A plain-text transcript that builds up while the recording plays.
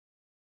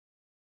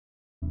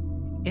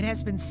It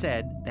has been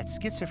said that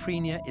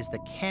schizophrenia is the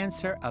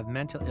cancer of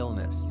mental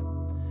illness.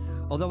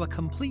 Although a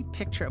complete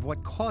picture of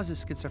what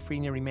causes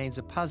schizophrenia remains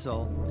a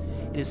puzzle,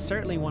 it is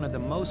certainly one of the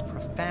most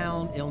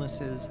profound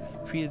illnesses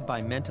treated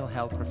by mental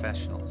health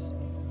professionals.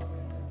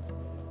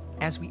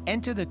 As we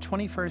enter the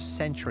 21st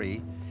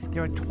century,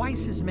 there are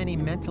twice as many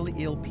mentally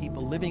ill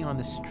people living on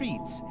the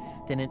streets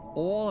than in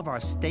all of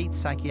our state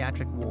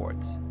psychiatric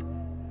wards.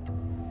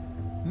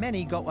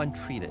 Many go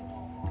untreated.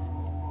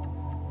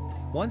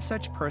 One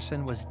such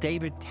person was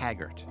David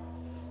Taggart.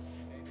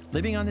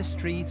 Living on the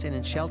streets and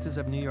in shelters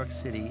of New York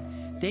City,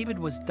 David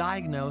was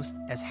diagnosed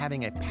as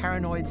having a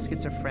paranoid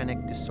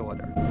schizophrenic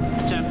disorder.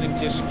 Attempting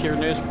to secure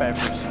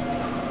newspapers.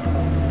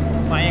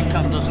 My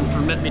income doesn't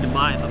permit me to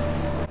buy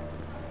them.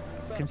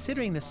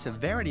 Considering the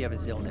severity of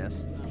his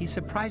illness, he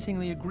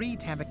surprisingly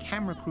agreed to have a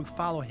camera crew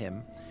follow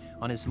him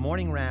on his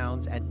morning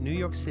rounds at New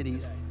York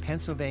City's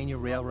Pennsylvania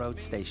Railroad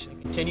Station.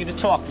 Continue to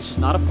talk. This is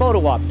not a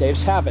photo op.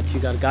 Dave's habits. You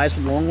got guys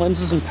with long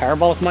lenses and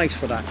parabolic mics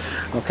for that.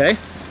 Okay?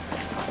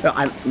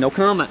 No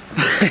comment.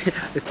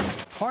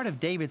 Part of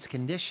David's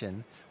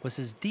condition was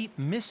his deep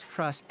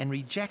mistrust and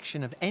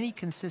rejection of any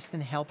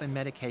consistent help and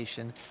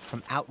medication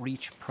from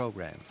outreach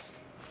programs.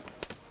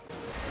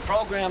 The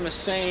program is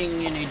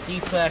saying in a de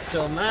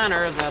facto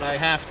manner that I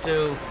have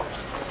to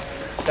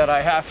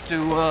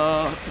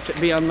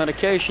be on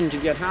medication to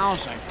get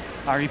housing.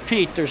 I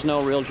repeat, there's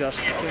no real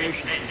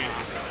justification.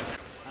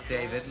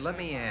 David, let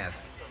me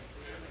ask.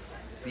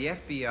 The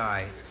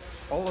FBI,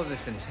 all of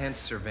this intense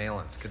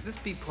surveillance, could this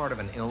be part of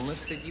an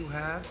illness that you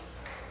have?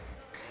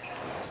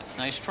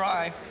 Nice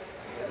try.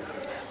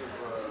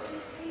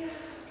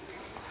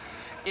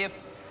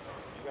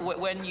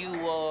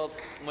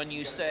 When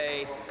you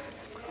say,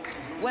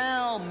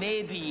 well,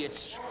 maybe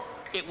it's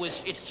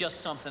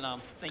just something I'm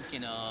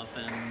thinking of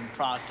and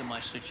product of my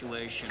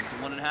situation.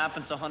 But when it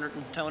happens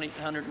 120,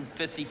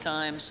 150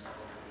 times,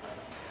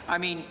 I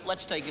mean,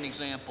 let's take an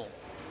example.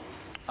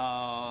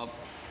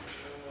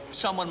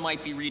 Someone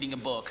might be reading a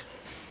book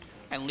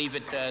and leave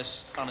it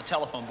on a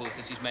telephone booth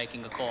as he's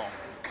making a call.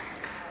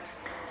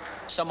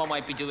 Someone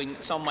might do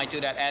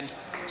that, and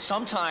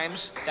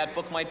sometimes that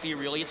book might be a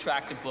really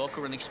attractive book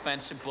or an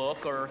expensive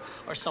book, or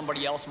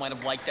somebody else might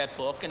have liked that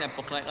book, and that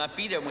book might not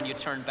be there when you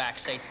turn back,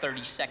 say,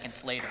 30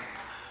 seconds later.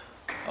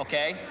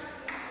 Okay?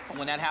 And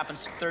when that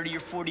happens 30 or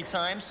 40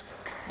 times,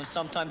 when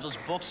sometimes those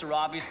books are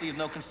obviously of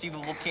no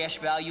conceivable cash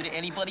value to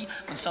anybody,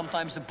 when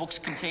sometimes the books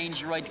contain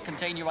your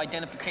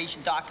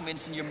identification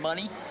documents and your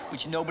money,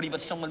 which nobody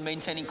but someone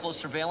maintaining close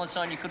surveillance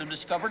on you could have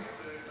discovered.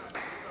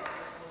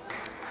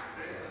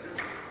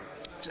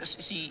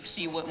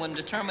 See, when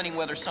determining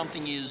whether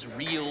something is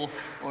real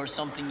or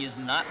something is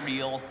not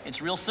real,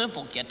 it's real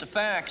simple. Get the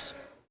facts.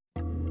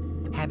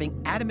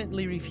 Having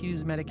adamantly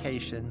refused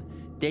medication,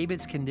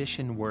 David's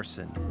condition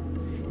worsened,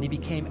 and he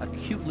became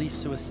acutely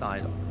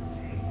suicidal.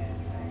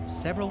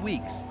 Several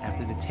weeks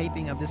after the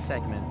taping of this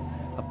segment,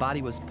 a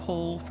body was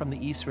pulled from the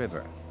East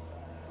River.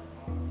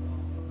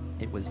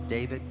 It was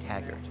David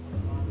Taggart.